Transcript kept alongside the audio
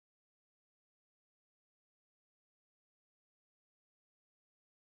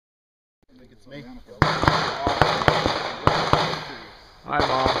It's me. Hi,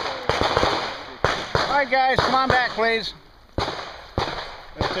 Mom. All right, guys, come on back, please.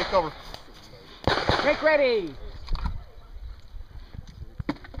 Let's take over. Make ready.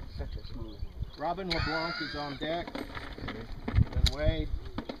 Robin LeBlanc is on deck. Then Wade.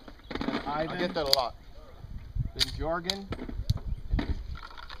 Then Ivan. I get that a lot. Then Jorgen.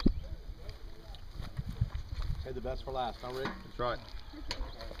 Say the best for last, huh, Rick? That's right.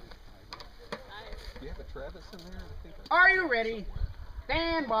 Do you have a Travis in there? I think Are you ready?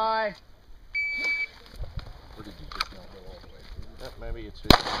 Stand by. or did you just not go all the way through? Maybe it's No,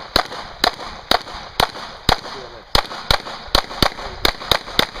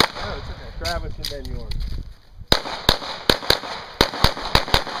 it's okay. Travis and then yours.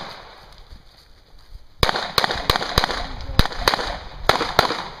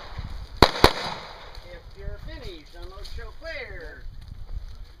 If you're finished, unload show clear.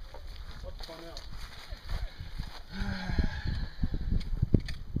 What's fun else?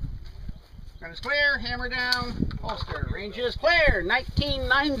 Gun is clear, hammer down, holster. Range is clear,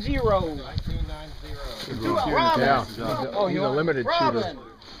 1990. 1990. To a Robin. Yeah. Oh, He's you a want limited Robin. shooter.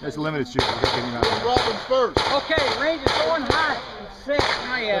 It's a limited shooter. We're getting him out of Robin first. Okay, range is going hot. 6,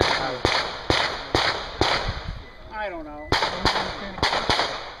 not yet. I don't know.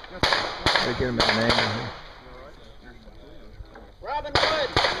 Gotta get him at an angle here. Robin Wood.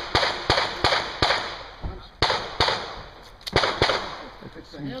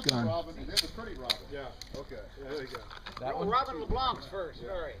 It's the He's handsome gone. Robin and then the pretty Robin. Yeah. Okay. Yeah, there you go. That Oh, one? Robin LeBlanc's first.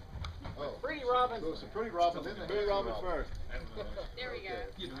 Sorry. Oh. Pretty Robin. So it's the pretty Robin, then the pretty Robin first. There we go.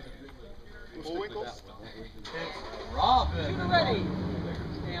 Bullwinkle. Robin. Shooter ready.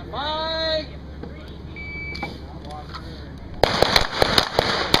 Stand by.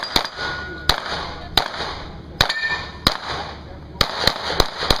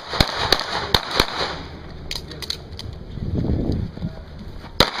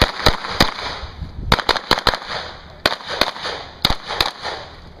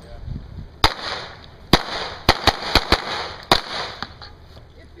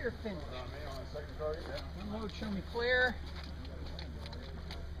 If you're finished. Unload, show me clear.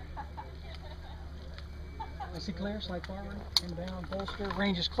 I see clear, slide forward, and down, bolster.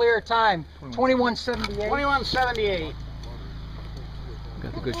 Range is clear, time 2178. 2178.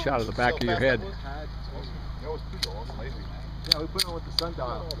 Got the good shot of the back of your head. That was pretty awesome. Amazing. Yeah, we put on with the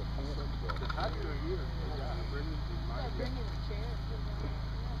sundial.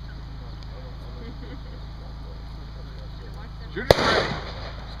 Shooter's ready.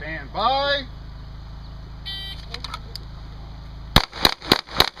 Stand by.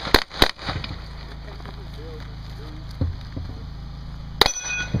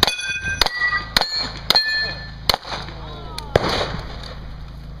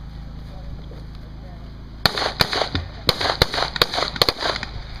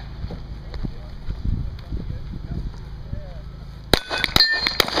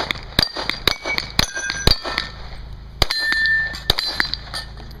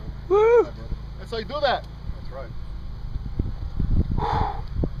 Woo! That's how you do that. That's right.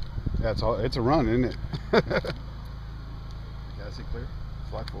 That's all. It's a run, isn't it? Yeah, I see clear.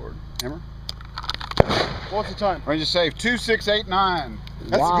 Slide forward. Hammer. What's the time? Range of safe 2689.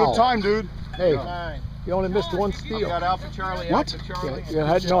 That's a good time, dude. Hey, Nine. you only missed one You steal. got Alpha Charlie, What? Alpha Charlie. You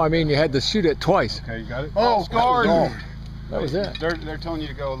had, no, I mean you had to shoot it twice. Okay, you got it. Oh, guard. That was it. They're telling you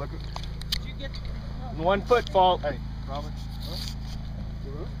to go. Look. Did you get 1 foot fault. Hey, Robin.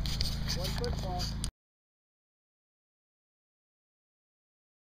 one foot ball?